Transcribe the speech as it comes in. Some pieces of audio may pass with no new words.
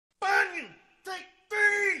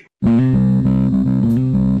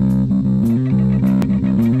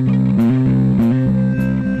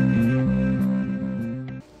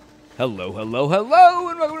Hello, hello, hello,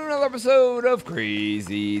 and welcome to another episode of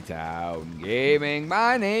Crazy Town Gaming.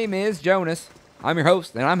 My name is Jonas. I'm your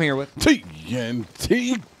host, and I'm here with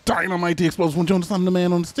TNT DInomight, the explosive one, Jonas. I'm the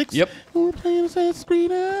man on the sticks. Yep. And we're playing Assassin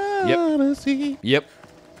Creed Odyssey. Yep.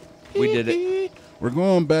 We did it. We're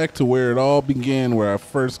going back to where it all began, where I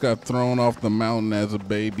first got thrown off the mountain as a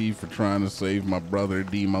baby for trying to save my brother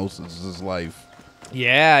Demos's life.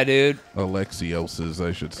 Yeah, dude. Alexios's,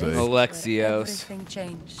 I should say. Alexios. Everything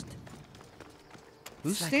changed.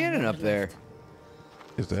 Who's It's like standing I up never there?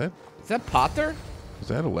 Is that Potter?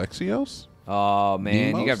 Alexios? Oh,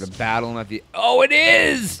 man. You Demos? have to battle him at the... Oh, it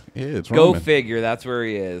is! Yeah, it's Go Roman. figure. That's where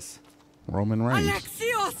he is. Roman Reigns.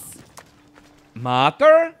 Alexios!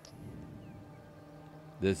 Mater?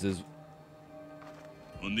 This is...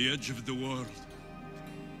 On the edge of the world,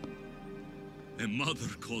 a mother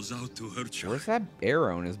calls out to her child. Where's that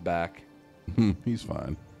arrow in his back? He's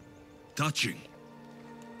fine. Touching.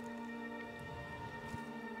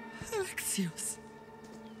 Alexios.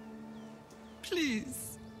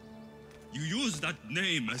 Please. You use that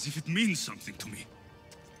name as if it means something to me.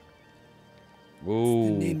 Whoa.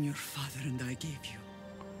 The name your father and I gave you.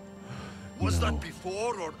 Was that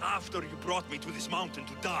before or after you brought me to this mountain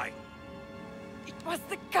to die? It was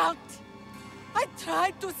the cult. I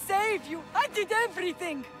tried to save you. I did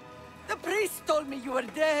everything. The priest told me you were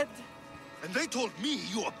dead. And they told me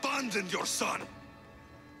you abandoned your son.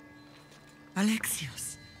 Alexios.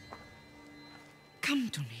 Come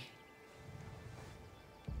to me.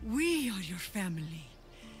 We are your family.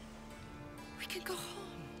 We can go home.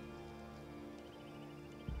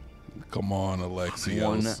 Come on, Alexios.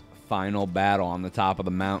 One final battle on the top of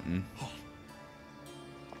the mountain.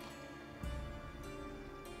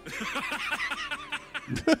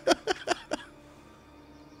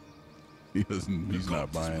 He's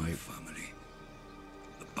not buying my it. family.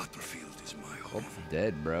 The battlefield is my home. Hope's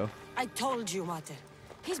dead, bro. I told you, Mater.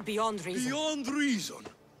 He's beyond reason. Beyond reason.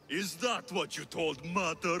 Is that what you told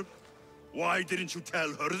Mother? Why didn't you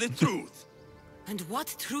tell her the truth? And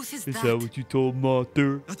what truth is Is that? that what you told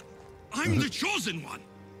Mater? That I'm the chosen one.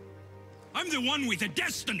 I'm the one with a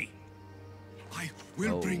destiny. I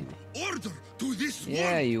will bring order to this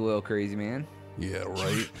Yeah, world. you will, crazy man. Yeah,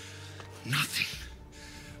 right. Nothing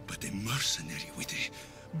but a mercenary with a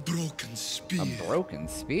broken spear. A broken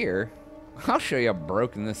spear? I'll show you how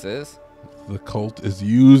broken this is. The cult is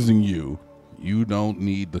using you. You don't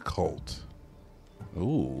need the cult.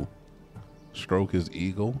 Ooh. Stroke his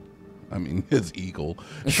eagle. I mean, his eagle.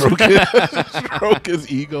 Stroke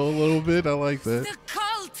his ego a little bit. I like that. The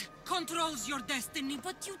cult controls your destiny,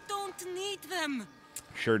 but you don't need them.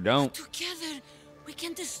 Sure don't. Together, we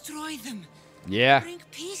can destroy them. Yeah. Bring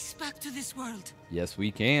peace back to this world. Yes,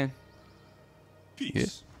 we can.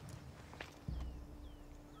 Peace.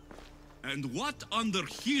 And what under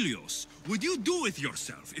Helios would you do with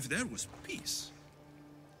yourself if there was peace?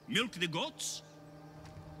 Milk the goats?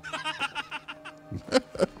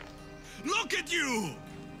 Look at you!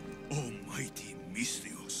 Almighty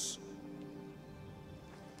Mystios.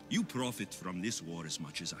 You profit from this war as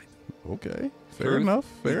much as I do. Okay. Fair Truth. enough.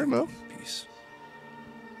 Fair enough. Peace.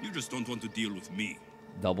 You just don't want to deal with me.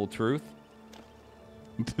 Double truth.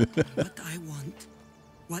 What I want,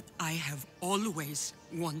 what I have always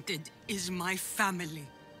wanted, is my family.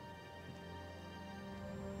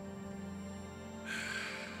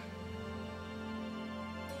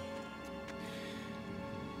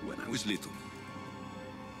 When I was little,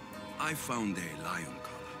 I found a lion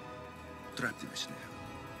collar trapped in a snare.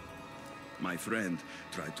 My friend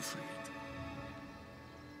tried to free it.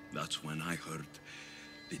 That's when I heard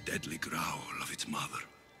the deadly growl of its mother.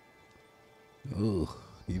 Ugh.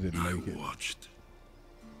 He didn't I make it. watched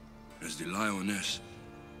as the lioness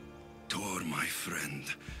tore my friend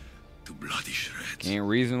to bloody shreds. Can't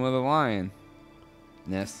reason with a lion.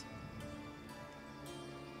 Ness.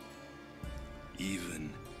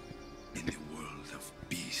 Even in the world of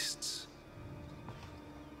beasts,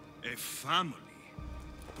 a family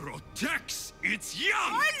protects its young!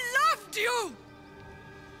 I loved you!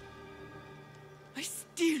 I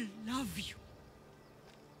still love you.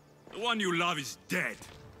 The one you love is dead.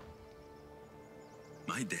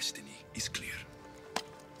 My destiny is clear.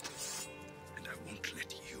 And I won't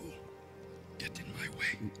let you get in my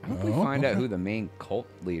way. I hope we find out who the main cult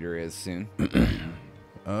leader is soon.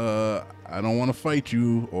 I don't want to fight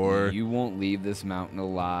you or... You won't leave this mountain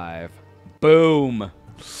alive. Boom!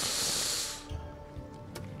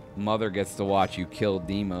 Mother gets to watch you kill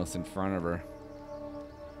Demos in front of her.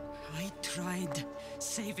 I tried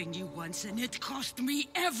saving you once, and it cost me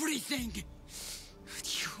everything.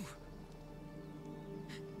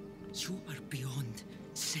 You are beyond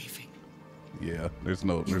saving. Yeah, there's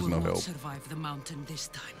no You will not help. survive the mountain this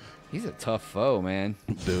time. He's a tough foe, man.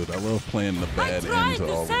 Dude, I love playing the bad tried end to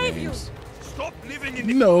to all the save you. games. Stop living in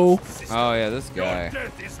the No. Oh yeah, this Your guy.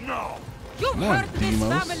 death is now. You've Come on, hurt this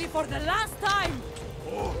Deimos. family for the last time.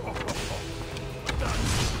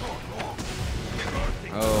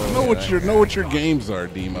 Oh, Know yeah, what that your guy. know what your games are,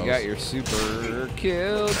 Deimos. You got your super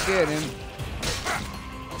kill. Get him.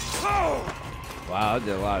 Wow, that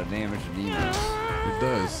did a lot of damage to Deimos. It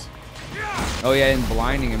does. Oh yeah, and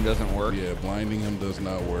blinding him doesn't work. Yeah, blinding him does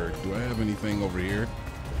not work. Do I have anything over here?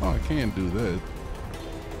 Oh, I can't do that.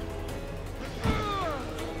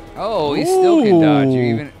 Oh, he still can dodge you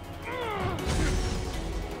Ooh. even.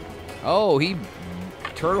 Oh, he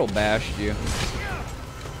turtle bashed you.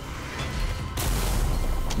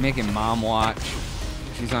 Making mom watch.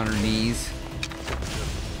 She's on her knees.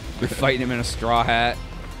 You're fighting him in a straw hat.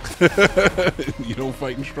 You don't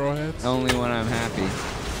fight in straw hats? Only when I'm happy.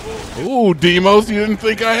 Ooh, Deimos, you didn't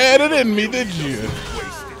think I had it in me, did you?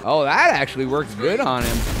 Oh, that actually works good on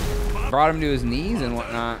him. Brought him to his knees and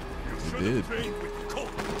whatnot. You did.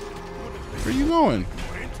 Where you going?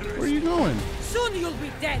 Where you going? Soon you'll be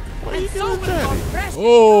dead. Why And you so doing will that? your breast.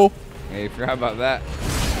 Oh, Hey, forgot about that.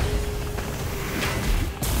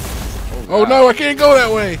 oh no, I can't go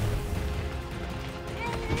that way.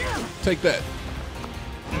 Take that.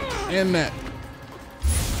 And that.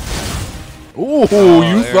 Ooh, Oh,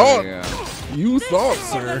 you there thought. we go. You thought,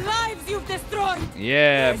 For the sir. lives you've destroyed.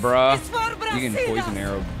 Yeah, This bruh. is for You can Brasidas. poison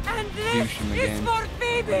arrow And douche him this is again. for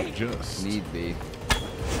baby. Just. Need be.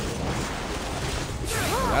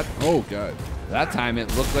 That, Oh, God. that time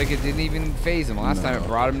it looked like it didn't even phase him. Last time it No.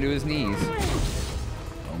 brought him to his knees.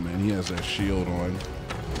 Oh, man, he has that shield on.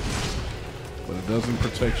 But it doesn't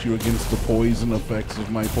protect you against the poison effects of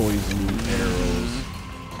my poison arrows.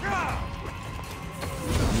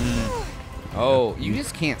 Oh, you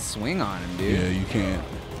just can't swing on him, dude. Yeah, you can't.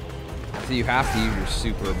 So you have to use your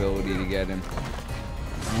super ability to get him.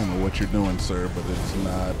 I don't know what you're doing, sir, but it's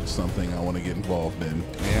not something I want to get involved in.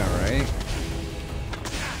 Yeah, right?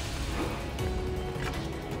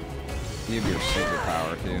 You have your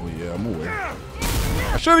superpower, Oh, too. yeah, I'm aware.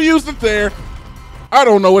 I should have used it there. I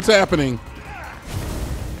don't know what's happening.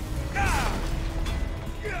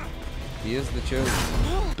 He is the chosen.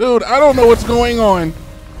 Dude, I don't know what's going on.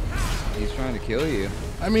 He's trying to kill you.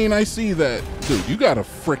 I mean, I see that. Dude, you gotta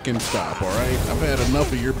frickin' stop, all right? I've had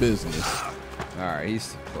enough of your business. All right,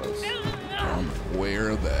 he's close. I'm aware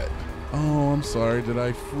of that. Oh, I'm sorry. Did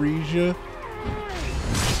I freeze you?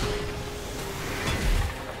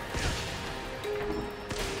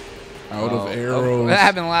 Out of arrows. That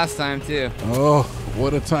happened last time, too. Oh,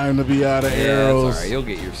 what a time to be out of Yeah, it's arrows. all right. You'll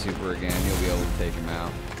get your super again. You'll be able to take him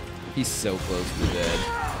out. He's so close to dead.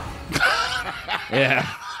 Yeah.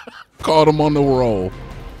 Caught him on the roll.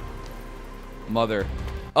 Mother.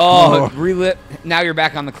 Oh, Oh. relip. Now you're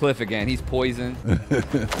back on the cliff again. He's poisoned.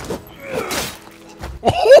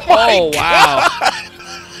 Oh, Wow.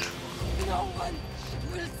 No one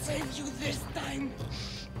will save you this time.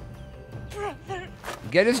 Brother.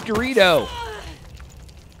 Get his Dorito.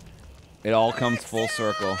 It all comes full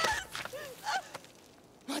circle.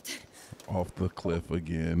 What? Off the cliff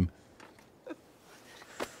again.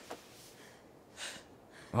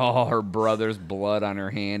 Oh, her brother's blood on her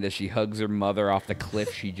hand as she hugs her mother off the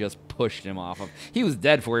cliff she just pushed him off of. He was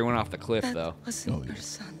dead before he went off the cliff, though. Wasn't Oh, yeah. your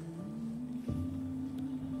son.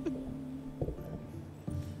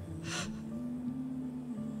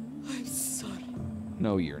 I'm sorry.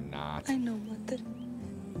 No, you're not. I know, Mother.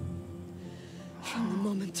 From the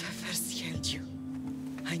moment I first held you,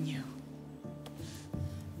 I knew.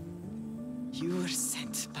 You were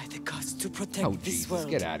sent by the gods to protect Oh, this Jesus. world.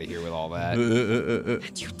 Get out of here with all that.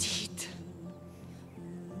 And you did.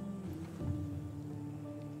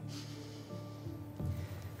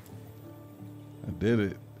 I did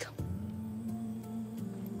it. Come.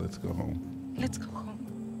 Let's go home. Let's go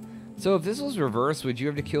home. So if this was reversed, would you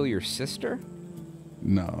have to kill your sister?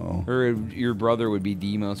 No. Or your brother would be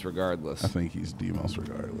Deimos regardless? I think he's Deimos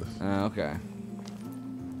regardless. Oh, okay.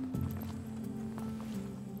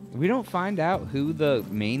 We don't find out who the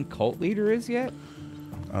main cult leader is yet?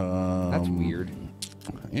 That's weird.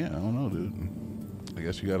 Yeah, I don't know, dude. I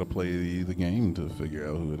guess you got to play the game to figure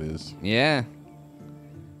out who it is. Yeah.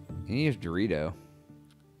 And he has Dorito.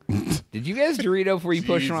 Did you guys Dorito before you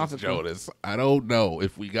push him off the cliff? Jonas, I don't know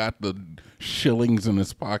if we got the shillings in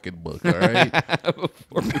his pocketbook, all right?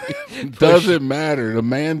 Doesn't matter. The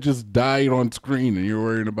man just died on screen and you're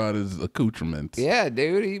worried about his accoutrements. Yeah,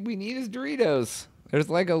 dude. We need his Doritos. There's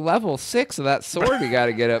like a level 6 of that sword we got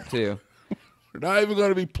to get up to. We're not even going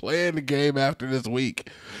to be playing the game after this week.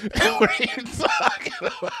 What are you talking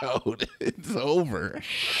about? It's over.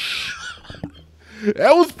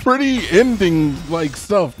 That was pretty ending like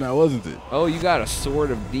stuff now, wasn't it? Oh, you got a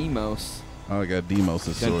sword of Deimos. Oh, I got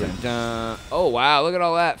Deimos' sword. Dun, dun, dun. Oh, wow. Look at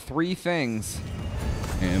all that. 3 things.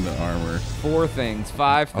 And the armor. 4 things.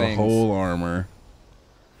 5 things. A whole armor.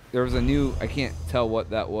 There was a new, I can't tell what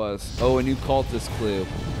that was. Oh, a new cultist clue.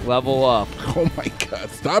 Level up. Oh my god,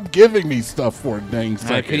 stop giving me stuff for a dang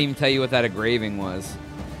second. I couldn't even tell you what that engraving was.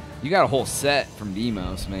 You got a whole set from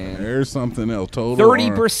Deimos, man. There's something else. Total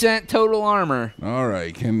 30% total armor. All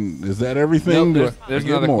right, is that everything? Nope, there's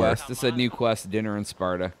another more? quest. This is a new quest, Dinner in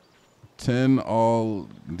Sparta. 10 all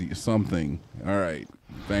something. All right,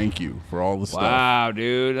 thank you for all the stuff. Wow,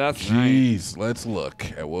 dude, that's Jeez, nice. let's look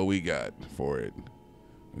at what we got for it.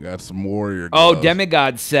 We got some warrior Oh, gloves.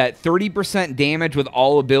 Demigod set. 30% damage with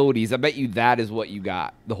all abilities. I bet you that is what you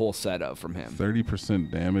got the whole set of from him.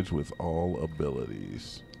 30% damage with all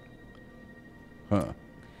abilities. Huh.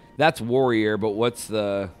 That's warrior, but what's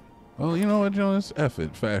the... Well, you know what, Jonas? F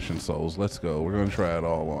it. Fashion Souls. Let's go. We're going to try it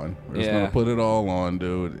all on. We're just going to put it all on,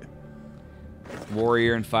 dude.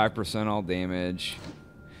 Warrior and 5% all damage.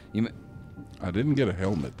 I didn't get a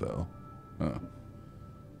helmet, though. Huh.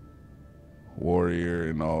 Warrior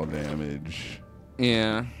and all damage.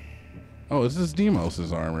 Yeah. Oh, this is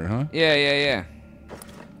Deimos' armor, huh? Yeah.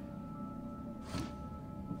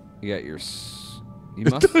 You got your... You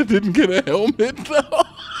must... I didn't get a helmet, though.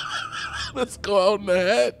 Let's go out in the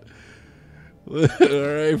hat. All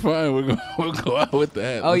right, fine. We'll go out with the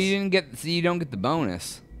hat. Oh, you didn't get... So you don't get the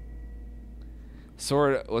bonus.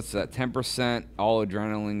 Sword... What's that? 10% all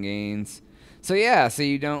adrenaline gains. So, yeah. So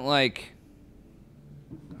you don't, like...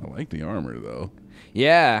 I like the armor, though.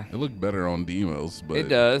 Yeah. It looked better on Deimos, but... It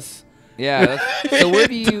does. Yeah. So where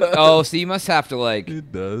do you... Oh, so you must have to, like...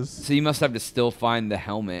 It does. So you must have to still find the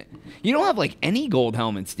helmet. You don't have, like, any gold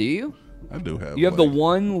helmets, do you? I do have. You have the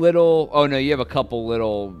one little... Oh, no, you have a couple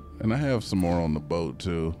little... And I have some more on the boat,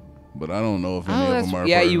 too. But I don't know if any of them are...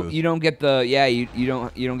 Yeah, you don't get the... Yeah, you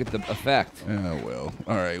don't get the effect. Yeah, well.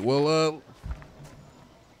 All right. Well,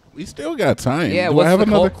 we still got time. Yeah, do what's I have the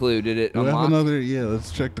another cult clue? Did it Do I have unlock? another? Yeah,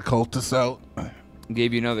 let's check the cultists out.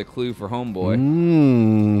 Gave you another clue for Homeboy.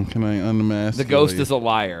 Can I unmask? The ghost is a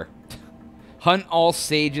liar. Hunt all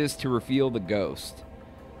sages to reveal the ghost.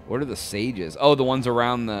 What are the sages? Oh, the ones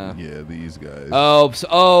around the... Yeah, these guys.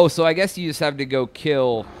 So I guess you just have to go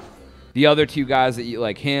kill the other 2 guys that you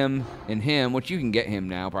like, him and him, which you can get him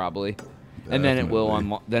now probably, and then it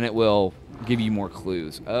will give you more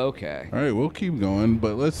clues. Okay. All right, we'll keep going,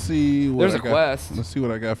 but let's see. There's a quest. Let's see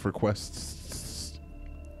what I got for quests.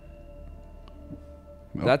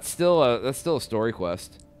 Nope. That's still a story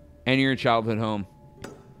quest, and your childhood home,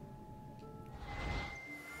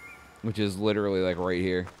 which is literally like right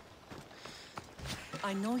here.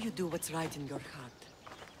 I know you do what's right in your heart,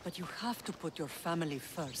 but you have to put your family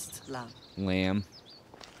first, Lamb. Lamb.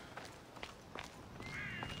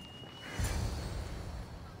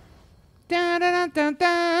 Dun, dun, dun, dun,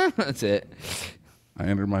 dun. That's it. I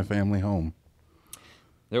entered my family home.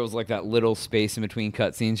 There was like that little space in between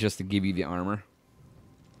cutscenes just to give you the armor.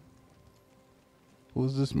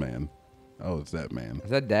 Who's this man? Oh, it's that man.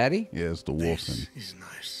 Is that Daddy? Yeah, it's the Wolfen. Is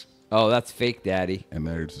nice. Oh, that's fake Daddy. And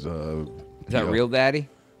there's Is that real Daddy?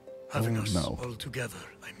 Having us no. all together,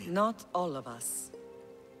 I mean. Not all of us.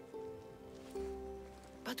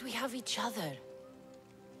 But we have each other.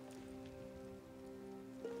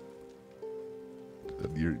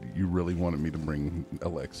 You really wanted me to bring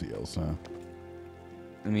Alexios, huh?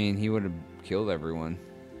 I mean, he would have killed everyone.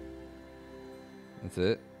 That's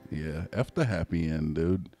it. Yeah, F the happy end,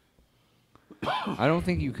 dude. I don't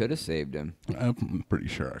think you could have saved him. I'm pretty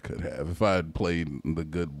sure I could have if I had played the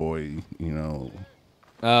good boy, you know.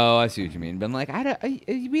 Oh, I see what you mean. Been like,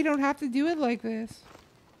 we don't have to do it like this.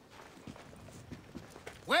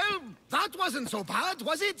 Well, that wasn't so bad,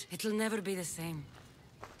 was it? It'll never be the same.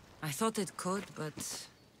 I thought it could, but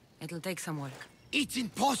it'll take some work. It's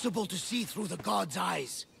impossible to see through the gods'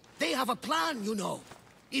 eyes. They have a plan, you know.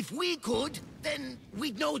 If we could, then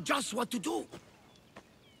we'd know just what to do.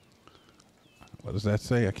 What does that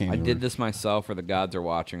say? I can't I even... did this myself, or the gods are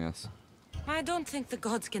watching us. I don't think the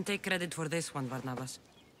gods can take credit for this one, Barnabas.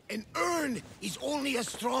 An urn is only as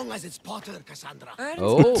strong as its potter, Cassandra. Urns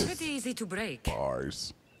Oh. are pretty easy to break.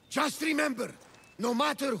 Bars. Just remember, no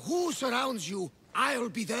matter who surrounds you, I'll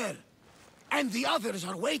be there. And the others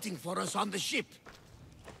are waiting for us on the ship.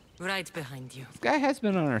 Right behind you. This guy has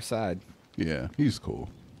been on our side. Yeah, he's cool.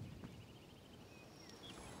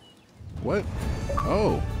 What?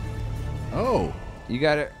 Oh. Oh. You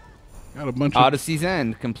got it. Got a bunch of Odyssey's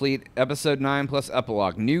End. Complete episode 9 plus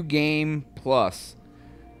epilogue. New Game Plus.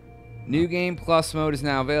 New Game Plus mode is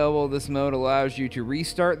now available. This mode allows you to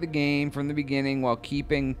restart the game from the beginning while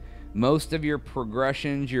keeping most of your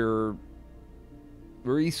progressions, your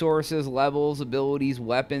resources, levels, abilities,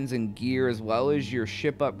 weapons, and gear, as well as your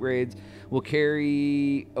ship upgrades, will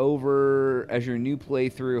carry over as your new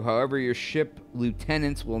playthrough. However, your ship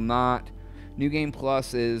lieutenants will not. New Game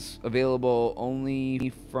Plus is available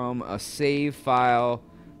only from a save file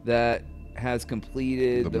that has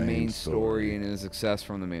completed the main story and is accessed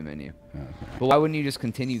from the main menu. Okay. But why wouldn't you just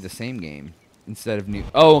continue the same game instead of new?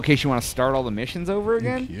 Oh, in case you want to start all the missions over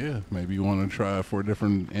again? Yeah, maybe you want to try for a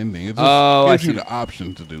different ending. It just I gives you see. the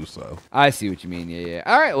option to do so. I see what you mean. Yeah, yeah.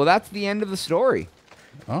 All right, well, that's the end of the story.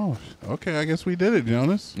 Oh, okay. I guess we did it,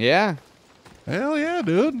 Jonas. Yeah. Hell yeah,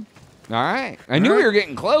 dude. All right. I knew we were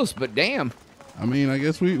getting close, but damn. I mean, I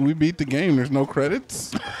guess we beat the game. There's no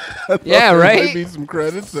credits. Yeah, There right? might be some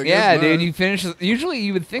credits. I Yeah, guess dude, not. you finish. Usually,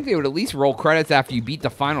 you would think they would at least roll credits after you beat the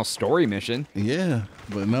final story mission. Yeah,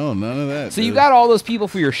 but no, none of that. So you dude. got all those people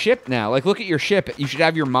for your ship now. Like, look at your ship. You should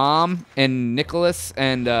have your mom and Nicholas,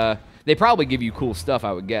 and they probably give you cool stuff,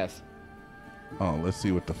 I would guess. Oh, let's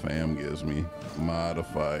see what the fam gives me.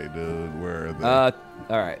 Modify, dude. Where are they?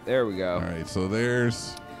 All right, there we go. All right, so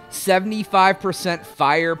there's 75%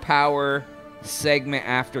 firepower segment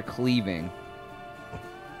after cleaving.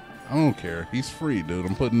 I don't care. He's free, dude.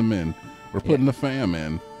 I'm putting him in. We're putting the fam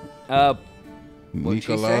in. What'd she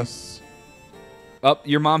say? Nicholas. Oh,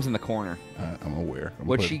 your mom's in the corner. I'm aware.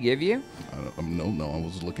 What'd she give you? No. I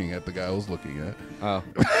was looking at the guy I was looking at. Oh.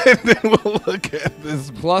 And then we'll look at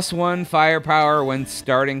this. +1 firepower when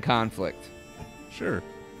starting conflict. Sure.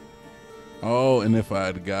 Oh, and if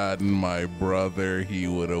I'd gotten my brother, he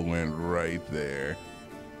would have went right there.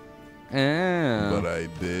 Oh. But I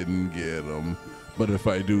didn't get him. But if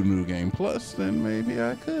I do New Game Plus, then maybe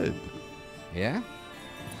I could. Yeah?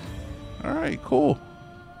 All right, cool.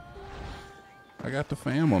 I got the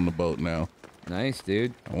fam on the boat now. Nice,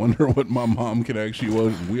 dude. I wonder what my mom could actually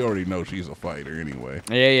was. We already know she's a fighter anyway.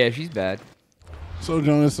 Yeah, she's bad. So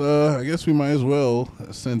Jonas, I guess we might as well,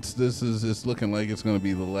 since this is it's looking like it's going to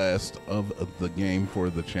be the last of the game for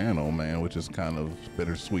the channel, man, which is kind of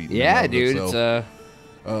bittersweet. in Yeah, and of dude. itself.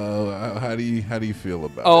 It's how do you feel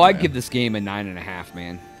about it? Oh, I'd man? give this game a 9.5,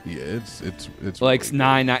 man. Yeah, it's Like really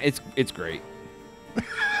 9. It's great.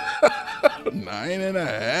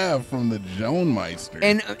 9.5 from the Jonemeister.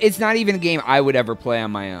 And it's not even a game I would ever play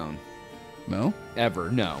on my own. No?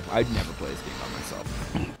 Ever. No. I'd never play this game by myself.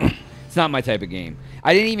 It's not my type of game.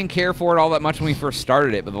 I didn't even care for it all that much when we first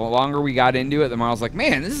started it, but the longer we got into it, the more I was like,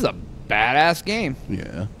 man, this is a badass game.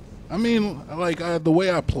 Yeah. I mean, like, the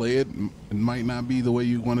way I play it, it might not be the way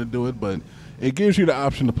you want to do it, but it gives you the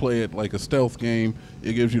option to play it like a stealth game.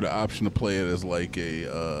 It gives you the option to play it as like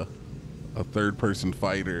a third-person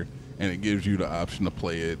fighter, and it gives you the option to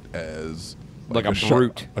play it as like a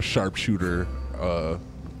brute, a sharpshooter,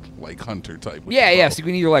 like hunter type. Yeah. So you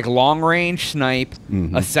can either like long range snipe,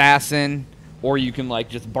 assassin, or you can like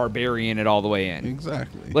just barbarian it all the way in.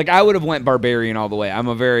 Exactly. Like I would have went barbarian all the way. I'm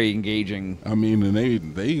a very engaging. I mean,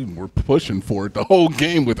 and they were pushing for it the whole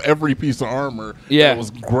game with every piece of armor. Yeah. That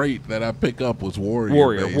was great that I pick up was warrior.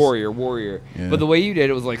 Warrior. Yeah. But the way you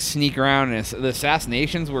did it was like sneak around, and the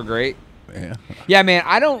assassinations were great. Yeah. Yeah, man.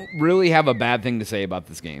 I don't really have a bad thing to say about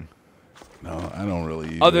this game. No, I don't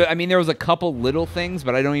really either. I mean, there was a couple little things,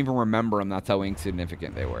 but I don't even remember them. That's how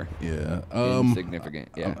insignificant they were. Yeah. Insignificant,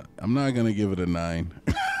 yeah. I'm not going to give it a 9.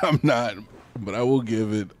 I'm not, but I will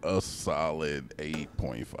give it a solid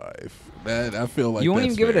 8.5. That I feel like you won't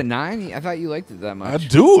that's even give it fair. a 9? I thought you liked it that much. I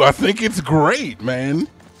do. I think it's great, man.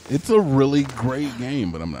 It's a really great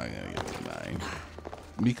game, but I'm not going to give it a 9.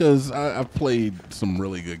 Because I've played some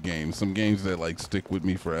really good games. Some games that, like, stick with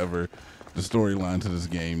me forever. The storyline to this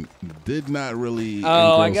game did not really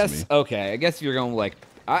I engross guess me. okay. I guess you're going like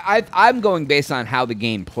I'm going based on how the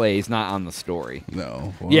game plays, not on the story.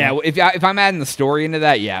 No. Well, Yeah, if I'm adding the story into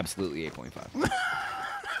that, yeah, absolutely 8.5.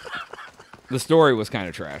 The story was kind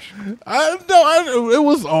of trash. It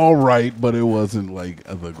was all right, but it wasn't like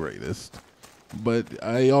the greatest. But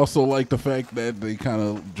I also like the fact that they kind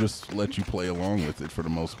of just let you play along with it for the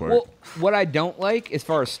most part. Well, what I don't like as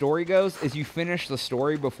far as story goes is you finish the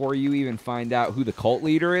story before you even find out who the cult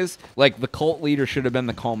leader is. Like, the cult leader should have been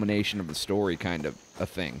the culmination of the story kind of a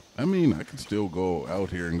thing. I mean, I could still go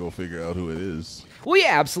out here and go figure out who it is. Well,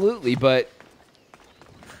 yeah, absolutely, but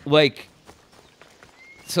like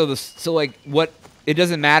what it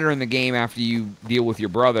doesn't matter in the game after you deal with your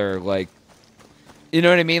brother, like, you know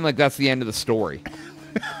what I mean? Like, that's the end of the story.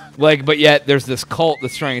 Like, but yet there's this cult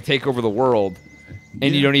that's trying to take over the world,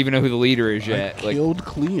 And you don't even know who the leader is I yet. Like, killed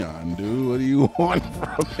Cleon, dude. What do you want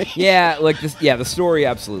from me? yeah, like this. Yeah, the story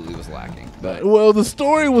absolutely was lacking. But Well, the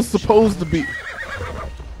story was supposed to be.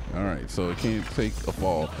 All right, so it can't take a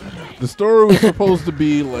fall. The story was supposed to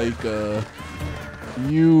be like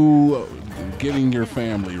you getting your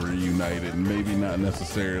family reunited, and maybe not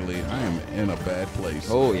necessarily. I am in a bad place.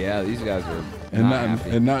 oh yeah, these guys are and not happy.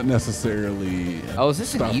 and not necessarily. Oh, is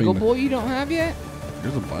this an stopping Eagle the- Boy you don't have yet?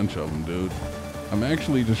 There's a bunch of them, dude. I'm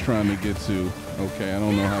actually just trying to get to. Okay, I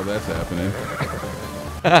don't know how that's happening.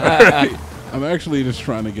 Alright, I'm actually just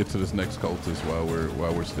trying to get to this next cultist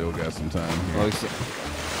while we're still got some time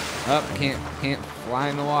Oh, here. can't fly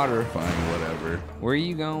in the water. Fine, whatever. Where are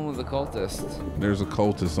you going with the cultists? There's a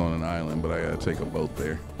cultist on an island, but I gotta take a boat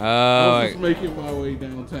there. Oh, I was just making my way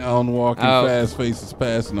downtown, walking fast, faces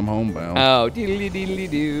passing. I'm homebound. oh, diddly diddly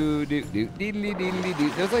doo doo doo diddly diddly doo.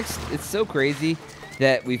 There's like it's so crazy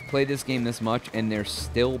that we've played this game this much, and there's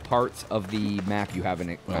still parts of the map you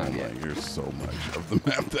haven't found yet. There's so much of the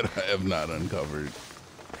map that I have not uncovered.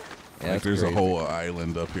 Yeah, Like that's there's crazy. a whole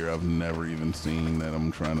island up here I've never even seen that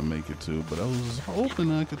I'm trying to make it to, but I was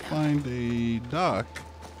hoping I could find a dock.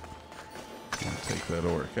 I'll take that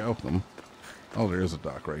orichalcum. Oh, there is a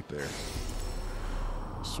dock right there.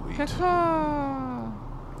 Sweet.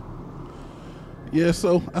 Yeah,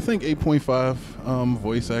 so I think 8.5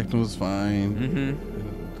 voice acting was fine.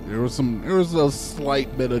 There was a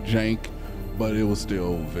slight bit of jank, but it was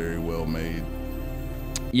still very well made.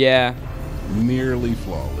 Yeah, Nearly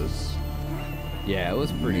flawless. yeah, it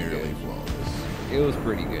was pretty Nearly good. flawless. It was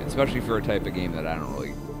pretty good, especially for a type of game that I don't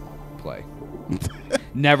really play.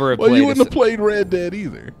 Never have Well, played. you wouldn't have played Red Dead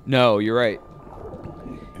either. No, you're right.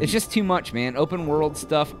 It's just too much, man. Open world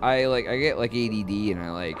stuff, I get like ADD and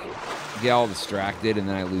I get all distracted and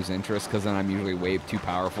then I lose interest because then I'm usually way too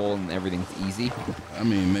powerful and everything's easy. I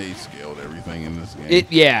mean, they scaled everything in this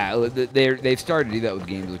game. They've started to do that with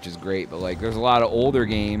games, which is great. But like, there's a lot of older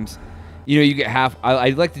games. You know, you get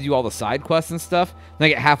I'd like to do all the side quests and stuff. Then I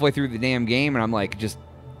get halfway through the damn game and I'm like just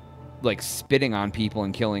like spitting on people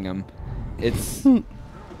and killing them. It's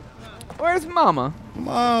where's Mama?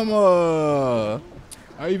 Mama,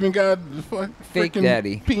 I even got Fake freaking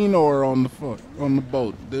daddy. Pinor on the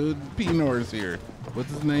boat, dude. Pinor's here.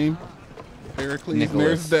 What's his name? Pericles. And Nicholas.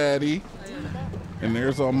 there's Daddy, and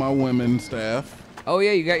there's all my women staff. Oh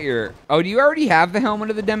yeah, you got your. Oh, do you already have the helmet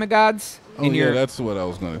of the demigods? Oh yeah, that's what I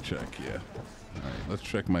was gonna check. Yeah. All right, let's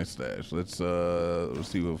check my stash. Let's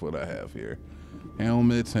see what I have here.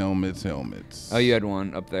 Helmets. Oh, you had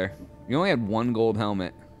one up there. You only had one gold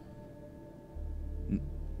helmet.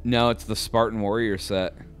 No, it's the Spartan Warrior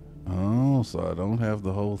set. Oh, so I don't have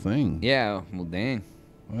the whole thing. Yeah, well, dang.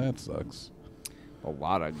 Well, that sucks. A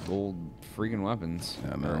lot of gold freaking weapons.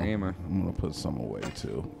 I know. Or hammer. I'm gonna put some away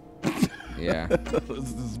too. Yeah.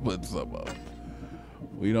 Let's just put some up.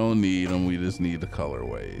 We don't need them. We just need the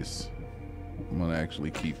colorways. I'm gonna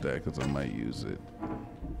actually keep that because I might use it.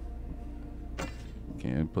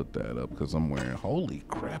 Can't put that up because I'm wearing. Holy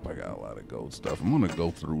crap! I got a lot of gold stuff. I'm gonna go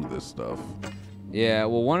through this stuff. Yeah,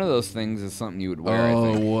 well, one of those things is something you would wear, I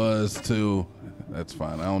Oh, think. it was too. That's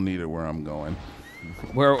fine. I don't need it where I'm going.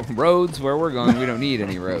 Where we're going, we don't need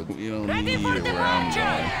any roads. We don't need it where I'm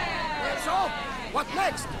going. So, what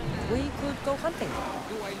next? We could go hunting.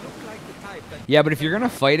 Yeah, but if you're gonna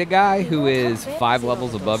fight a guy who is 5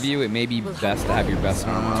 levels above you, it may be best to have your best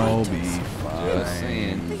armor. I'll be Just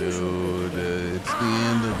saying. fine, dude. It's the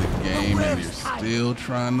end of the game, and you're still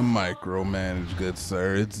trying to micromanage, good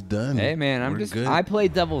sir. It's done. Hey man, We're good. I play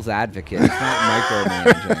devil's advocate. It's not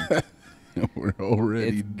micromanaging. We're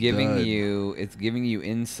already It's giving you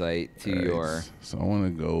insight to Right, your. So I want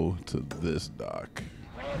to go to this dock.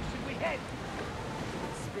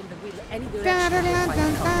 Spin the wheel any direction. We'll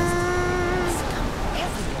find cultists.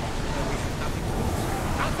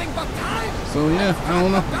 Nothing but time! So yeah, I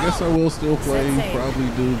don't know. I guess I will still play. Probably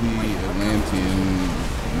do the Atlantean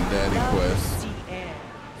Daddy quest.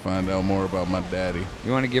 Find out more about my daddy.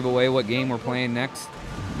 You want to give away what game we're playing next?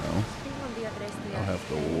 No, I'll have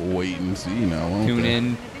to wait and see now. Won't Tune I?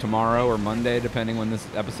 in tomorrow or Monday, depending when this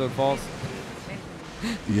episode falls.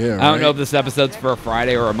 Yeah, I don't know right? if this episode's for a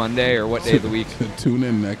Friday or a Monday or what day of the week. Tune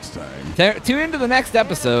in next time Tune into the next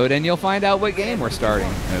episode and you'll find out what game we're starting.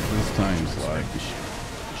 at this time slot.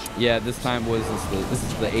 Yeah, this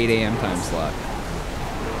is the 8 a.m. time slot.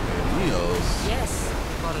 Leos. Yes,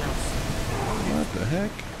 Carlos. What the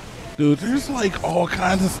heck? Dude, there's like all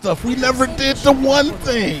kinds of stuff. We never did the one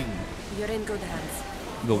thing. You're in good hands.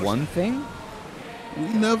 The one thing? We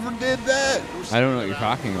never did that. I don't know what you're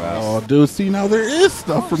talking about. Oh, dude, see, now there is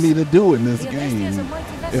stuff for me to do in this game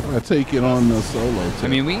if I take it on the solo tip. I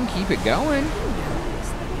mean, we can keep it going.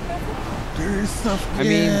 There's stuff. I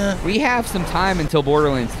mean, we have some time until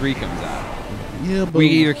Borderlands 3 comes out. Yeah, but we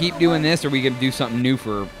either keep doing this or we can do something new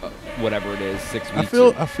for whatever it is, 6 weeks.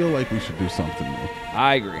 I feel like we should do something new.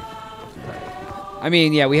 I agree. I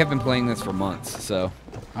mean, yeah, we have been playing this for months, so.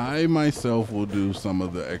 I myself will do some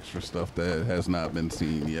of the extra stuff that has not been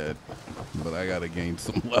seen yet, but I gotta gain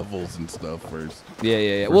some levels and stuff first.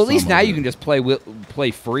 Yeah. Well, at least now you can just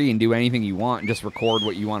play free and do anything you want and just record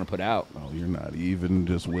what you want to put out. Oh, you're not even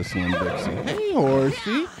just whistling Dixie. Hey,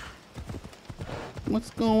 horsey.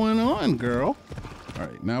 What's going on, girl? All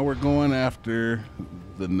right, now we're going after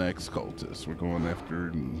the next cultist. We're going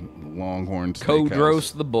after Longhorn Steakhouse. Code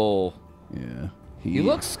roast the bull. Yeah. He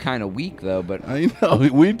looks kind of weak, though, but... I know.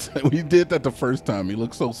 We did that the first time. He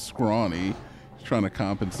looks so scrawny. He's trying to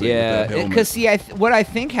compensate with that helmet. Because, see, what I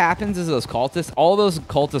think happens is those cultists, all those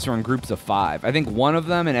cultists are in groups of 5. I think one of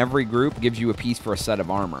them in every group gives you a piece for a set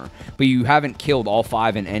of armor. But you haven't killed all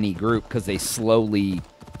 5 in any group because they slowly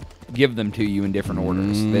give them to you in different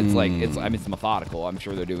orders. It's like, I mean, it's methodical. I'm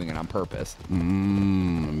sure they're doing it on purpose.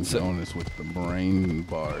 Jonas with the brain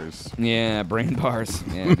bars. Yeah, brain bars.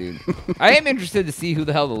 Yeah, dude. I am interested to see who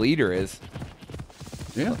the hell the leader is.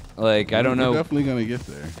 Yeah. Like, I don't know. We're definitely going to get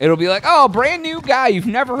there. It'll be like, oh, brand new guy you've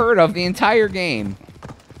never heard of the entire game.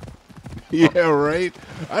 Yeah, right?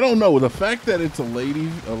 I don't know. The fact that it's a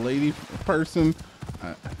lady person,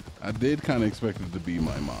 I did kind of expect it to be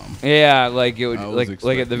my mom. Yeah, like it would,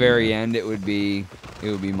 like at the very end, it would be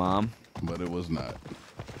mom. But it was not,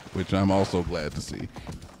 which I'm also glad to see.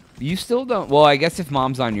 You still don't. Well, I guess if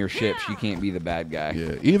mom's on your ship, she can't be the bad guy.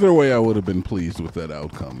 Yeah. Either way, I would have been pleased with that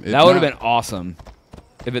outcome. That would have been awesome.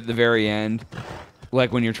 If at the very end,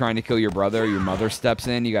 like when you're trying to kill your brother, your mother steps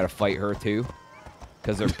in, you got to fight her too.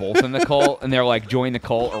 Because they're both in the cult, and they're like, join the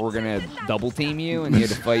cult, or we're going to double team you, and you have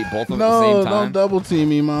to fight both of them at the same time. No, don't double team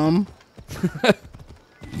me, Mom.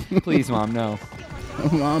 Please, Mom, no.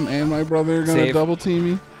 Mom and my brother are going to double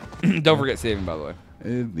team me? Don't forget saving, by the way.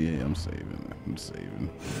 Yeah, I'm saving.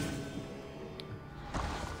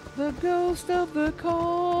 The ghost of the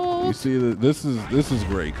cult. You see, this is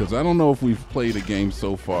great, because I don't know if we've played a game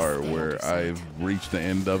so far where I've reached the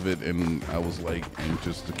end of it, and I was, like,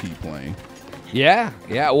 anxious to keep playing. Yeah.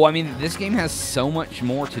 Well, I mean, this game has so much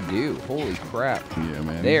more to do. Holy crap. Yeah,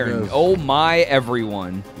 man. Oh my,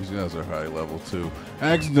 everyone. These guys are high level, too.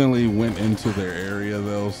 I accidentally went into their area,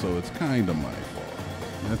 though, so it's kind of my fault.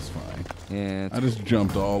 That's fine. Yeah. I just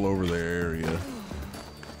jumped all over their area.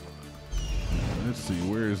 Let's see,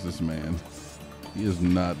 where is this man? He is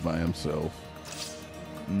not by himself.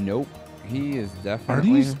 Nope. He is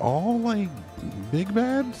definitely... Are these all, like, big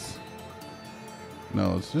bads?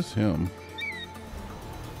 No, it's just him.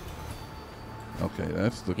 Okay,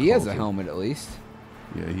 that's the. He has a helmet at least.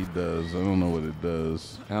 Yeah, he does. I don't know what it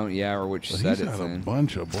does. Oh yeah, or which set it's in. He's got a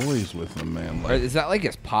bunch of boys with him, man. Like, is that like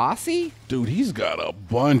his posse? Dude, he's got a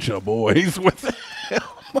bunch of boys with him.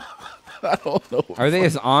 I don't know. Are they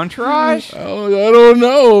his entourage? I don't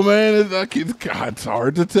know, man. It's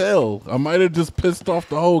hard to tell. I might have just pissed off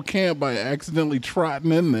the whole camp by accidentally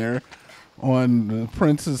trotting in there on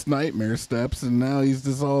Princess Nightmare steps, and now he's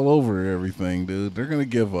just all over everything, dude. They're gonna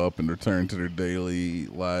give up and return to their daily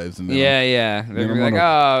lives. And then yeah. They're gonna be like,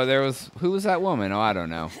 oh, who was that woman? Oh, I don't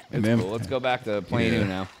know. It's cool. Let's go back to playing new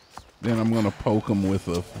now. Then I'm gonna poke him with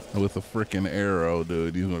a freaking arrow,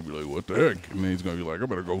 dude. He's gonna be like, what the heck? And then he's gonna be like, I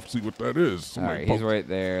better go see what that is. All right, he's right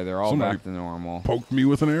there. They're all back to normal. Poked me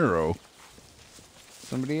with an arrow.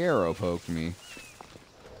 Somebody arrow poked me.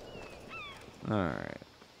 All right.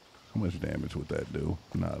 How much damage would that do?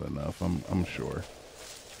 Not enough, I'm sure.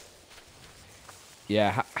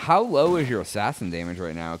 Yeah, how low is your assassin damage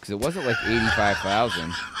right now? Because it wasn't like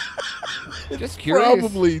 85,000. Just curious.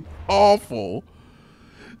 Probably awful.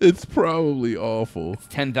 It's probably awful. It's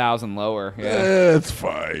 10,000 lower. Yeah, it's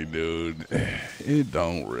fine, dude. It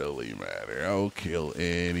don't really matter. I'll kill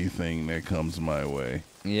anything that comes my way.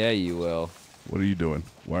 Yeah, you will. What are you doing?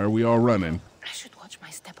 Why are we all running? I should watch my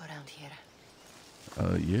step around here.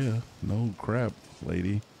 Yeah. No crap,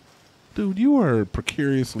 lady. Dude, you are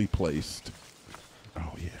precariously placed.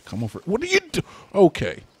 Oh, yeah. Come over. What are you do?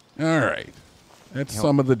 Okay. All right. That's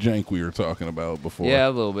some of the jank we were talking about before. Yeah, a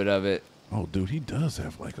little bit of it. Oh, dude, he does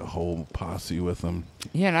have, like, a whole posse with him.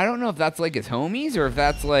 Yeah, and I don't know if that's, like, his homies or if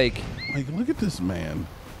that's, like... Like, look at this man.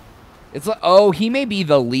 It's like, oh, he may be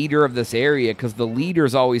the leader of this area because the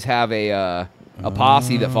leaders always have a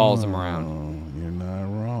posse that follows them around. You're not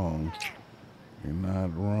wrong. You're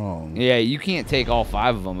not wrong. Yeah, you can't take all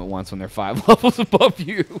 5 of them at once when they're 5 levels above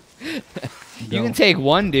you. You can take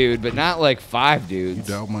one dude, but not like 5 dudes.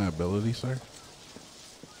 You doubt my ability, sir?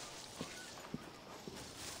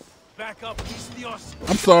 Back up,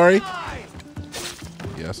 I'm sorry.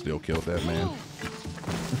 Yeah, I still killed that man.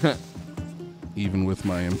 Even with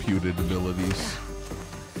my imputed abilities.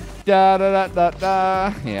 Da da da da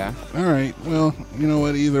da. Yeah. All right. Well, you know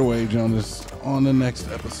what? Either way, Jonas, on the next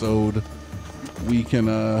episode, we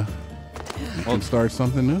can start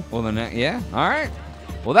something new. Well, yeah. All right.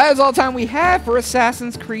 Well, that is all the time we have for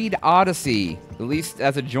Assassin's Creed Odyssey, at least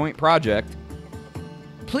as a joint project.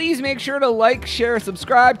 Please make sure to like, share,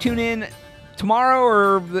 subscribe, tune in tomorrow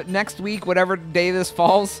or next week, whatever day this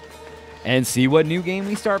falls, and see what new game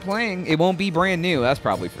we start playing. It won't be brand new, that's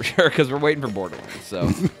probably for sure, because we're waiting for Borderlands.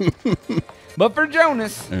 So, but for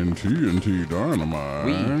Jonas and TNT Dynamite,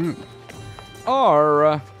 we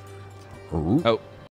are. Oh.